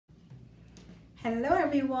Hello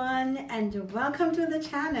everyone and welcome to the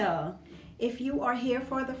channel. If you are here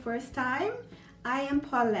for the first time, I am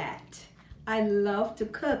Paulette. I love to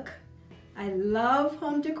cook, I love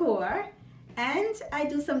home decor, and I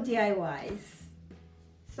do some DIYs.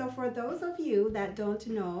 So for those of you that don't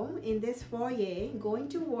know, in this foyer going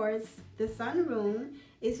towards the sunroom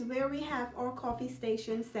is where we have our coffee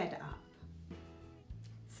station set up.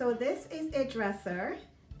 So this is a dresser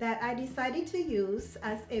that I decided to use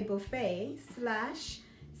as a buffet slash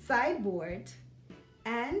sideboard,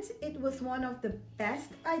 and it was one of the best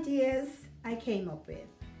ideas I came up with.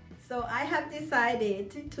 So I have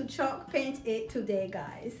decided to chalk paint it today,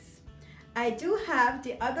 guys. I do have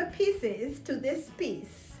the other pieces to this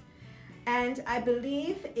piece, and I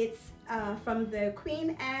believe it's from the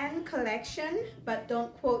Queen Anne collection, but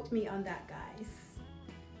don't quote me on that, guys.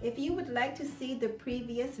 If you would like to see the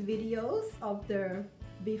previous videos of the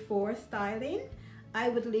before styling, I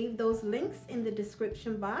would leave those links in the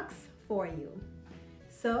description box for you.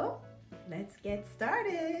 So let's get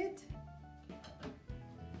started.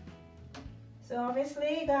 So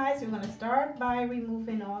obviously, guys, we're going to start by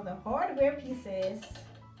removing all the hardware pieces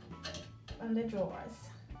from the drawers.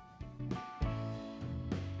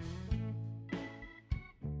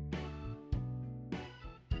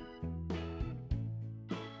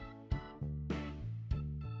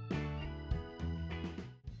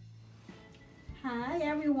 Hi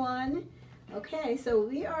everyone. Okay, so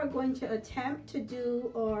we are going to attempt to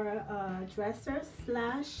do our dresser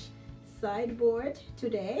slash sideboard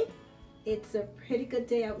today. It's a pretty good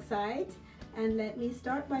day outside, and let me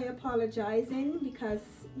start by apologizing because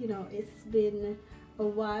it's been a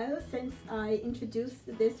while since I introduced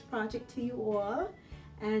this project to you all,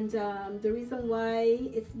 and the reason why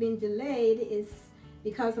it's been delayed is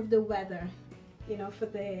because of the weather. For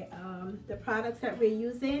the products that we're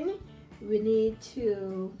using, we need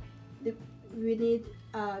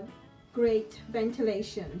great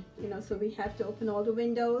ventilation, so we have to open all the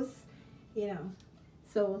windows,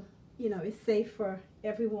 so it's safe for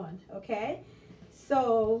everyone. Okay,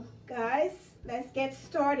 so guys, let's get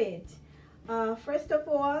started. First of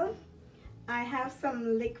all, I have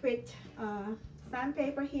some liquid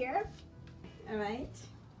sandpaper here. All right,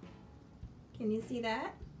 can you see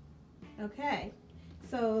that? Okay,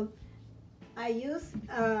 so I use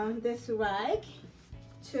this rag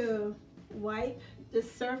to wipe the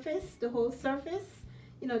surface, the whole surface,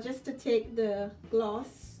 just to take the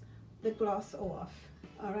gloss off.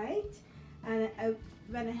 All right, and I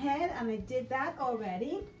went ahead and I did that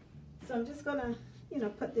already. So I'm just gonna,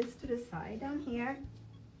 put this to the side down here.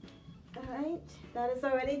 All right, that is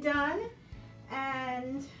already done.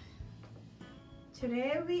 And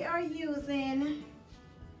today we are using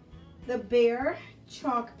the Bear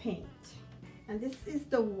chalk paint. And this is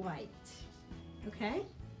the white, okay?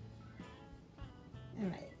 All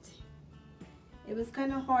right. It was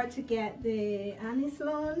kind of hard to get the Annie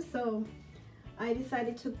Sloan, so I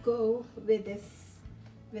decided to go with this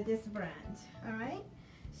brand. All right.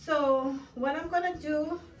 So what I'm gonna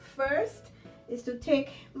do first is to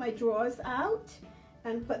take my drawers out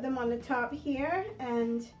and put them on the top here,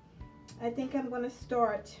 and I think I'm gonna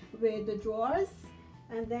start with the drawers,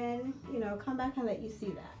 and then come back and let you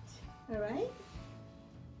see that. All right.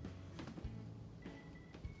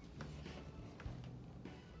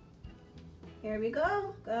 Here we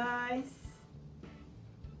go, guys.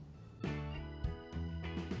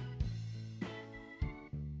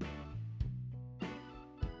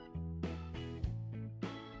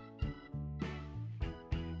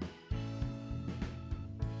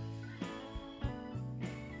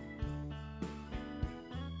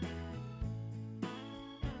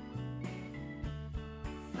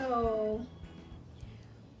 So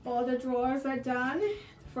all the drawers are done,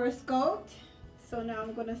 first coat. So now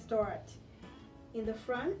I'm gonna start in the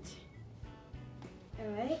front. All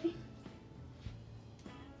right.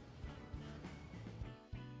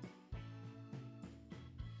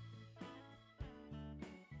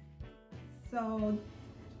 So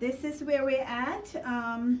this is where we're at,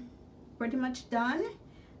 pretty much done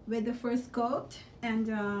with the first coat,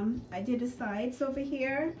 and I did the sides over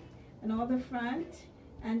here and all the front,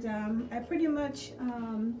 and I pretty much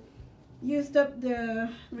used up the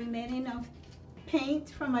remaining of paint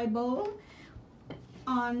from my bowl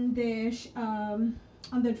on the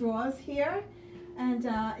drawers here, and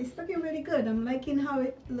it's looking really good. I'm liking how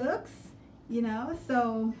it looks,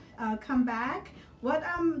 so come back. What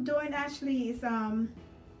I'm doing actually is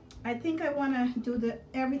I think I want to do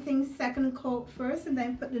everything second coat first, and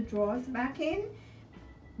then put the drawers back in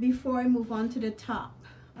before I move on to the top.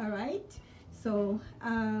 All right, so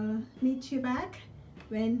I'll meet you back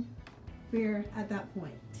when we're at that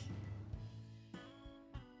point.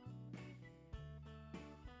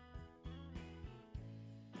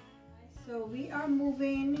 So we are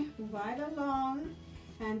moving right along,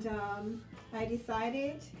 and I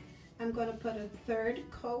decided I'm going to put a third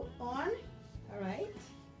coat on. All right,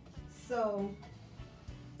 so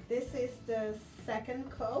this is the second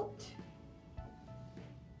coat,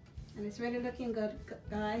 and it's really looking good,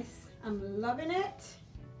 guys. I'm loving it.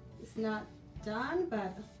 It's not done,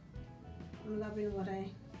 but I'm loving what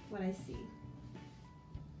I see.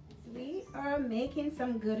 So we are making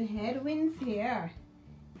some good headwinds here.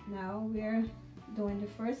 Now we're doing the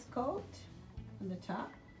first coat on the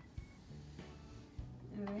top.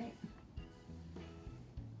 All right.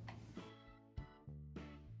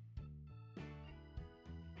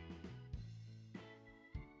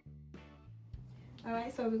 All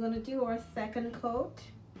right, so we're going to do our second coat,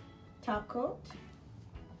 top coat.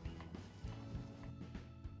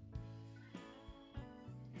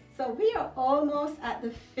 So we are almost at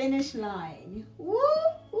the finish line. Woo,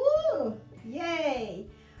 woo, yay.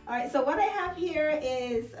 All right, so what I have here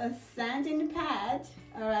is a sanding pad,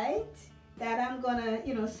 all right, that I'm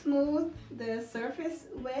gonna, smooth the surface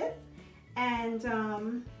with.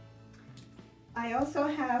 And I also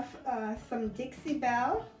have some Dixie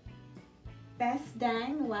Belle Best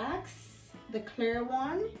Dang wax, the clear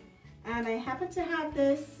one, and I happen to have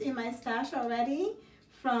this in my stash already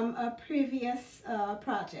from a previous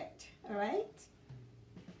project. All right,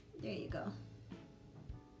 there you go.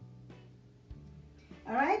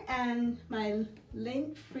 All right, and my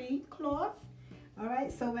lint-free cloth. All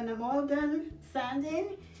right, so when I'm all done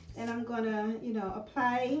sanding, then I'm gonna,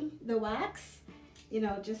 apply the wax,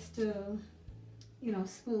 just to,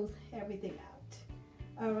 smooth everything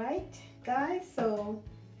out. All right, guys, so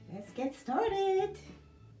let's get started.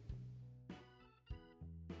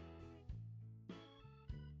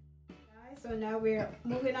 Guys, so now we're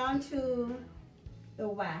moving on to the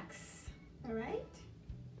wax. All right.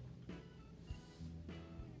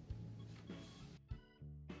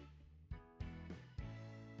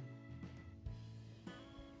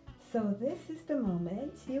 So this is the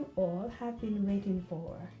moment you all have been waiting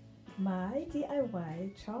for. My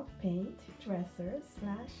DIY chalk paint dresser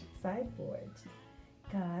 / sideboard.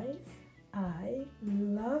 Guys, I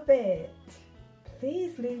love it.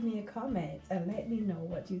 Please leave me a comment and let me know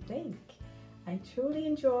what you think. I truly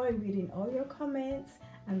enjoy reading all your comments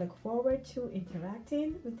and look forward to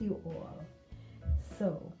interacting with you all.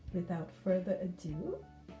 So without further ado,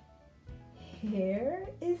 here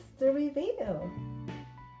is the reveal.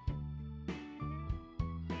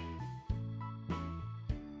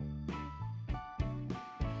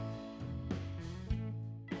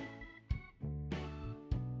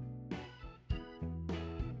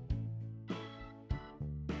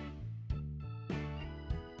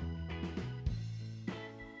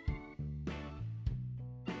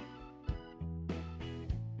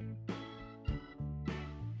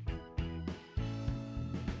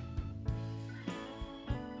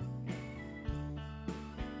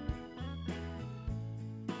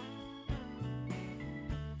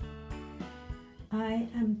 I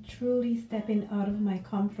am truly stepping out of my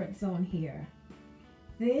comfort zone here.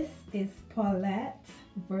 This is Paulette's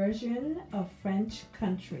version of French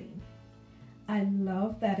country. I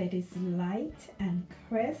love that it is light and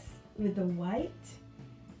crisp with the white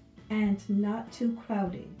and not too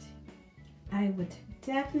crowded. I would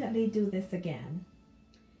definitely do this again.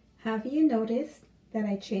 Have you noticed that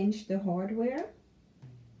I changed the hardware?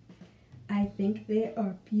 I think they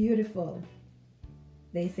are beautiful.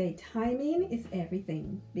 They say timing is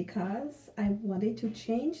everything because I wanted to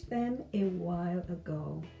change them a while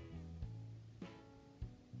ago.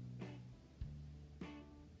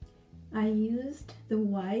 I used the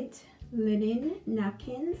white linen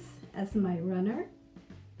napkins as my runner,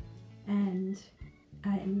 and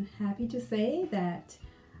I am happy to say that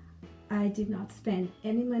I did not spend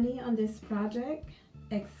any money on this project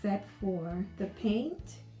except for the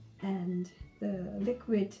paint and the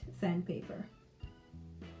liquid sandpaper.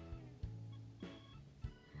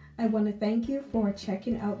 I want to thank you for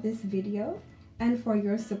checking out this video and for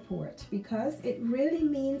your support because it really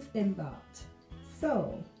means a lot.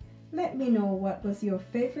 So let me know what was your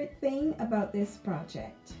favorite thing about this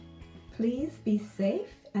project. Please be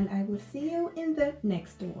safe and I will see you in the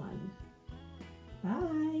next one.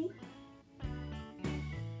 Bye.